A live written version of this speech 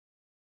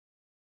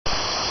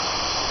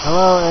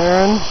Hello,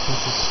 Erin.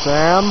 This is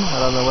Sam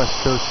out on the West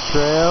Coast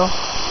Trail.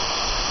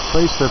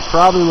 Place that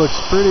probably looks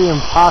pretty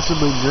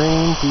impossibly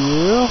green to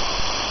you,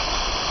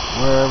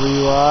 wherever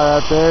you are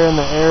out there in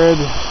the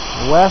arid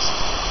west.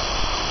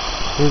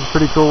 Here's a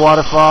pretty cool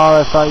waterfall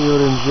I thought you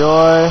would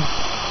enjoy.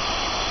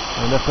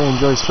 I definitely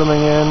enjoy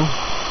swimming in.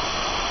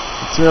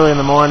 It's early in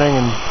the morning,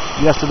 and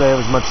yesterday it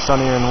was much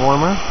sunnier and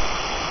warmer.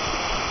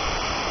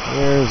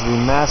 Here's the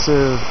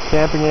massive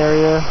camping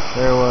area.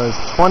 There was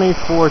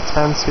 24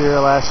 tents here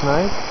last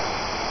night.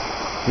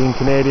 Being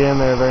Canadian,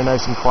 they're very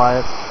nice and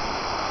quiet.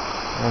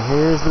 And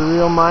here's the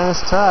real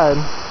minus tide.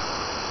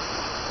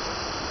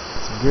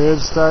 It's a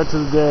good start to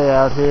the day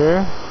out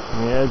here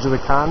on the edge of the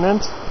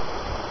continent.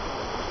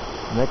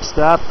 Next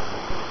stop,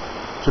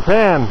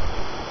 Japan.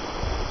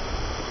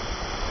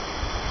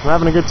 I'm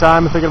having a good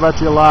time. I'm thinking about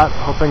you a lot.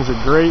 Hope things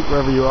are great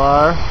wherever you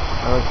are.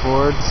 I look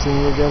forward to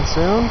seeing you again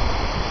soon.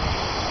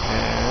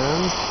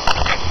 And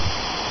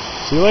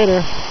see you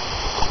later.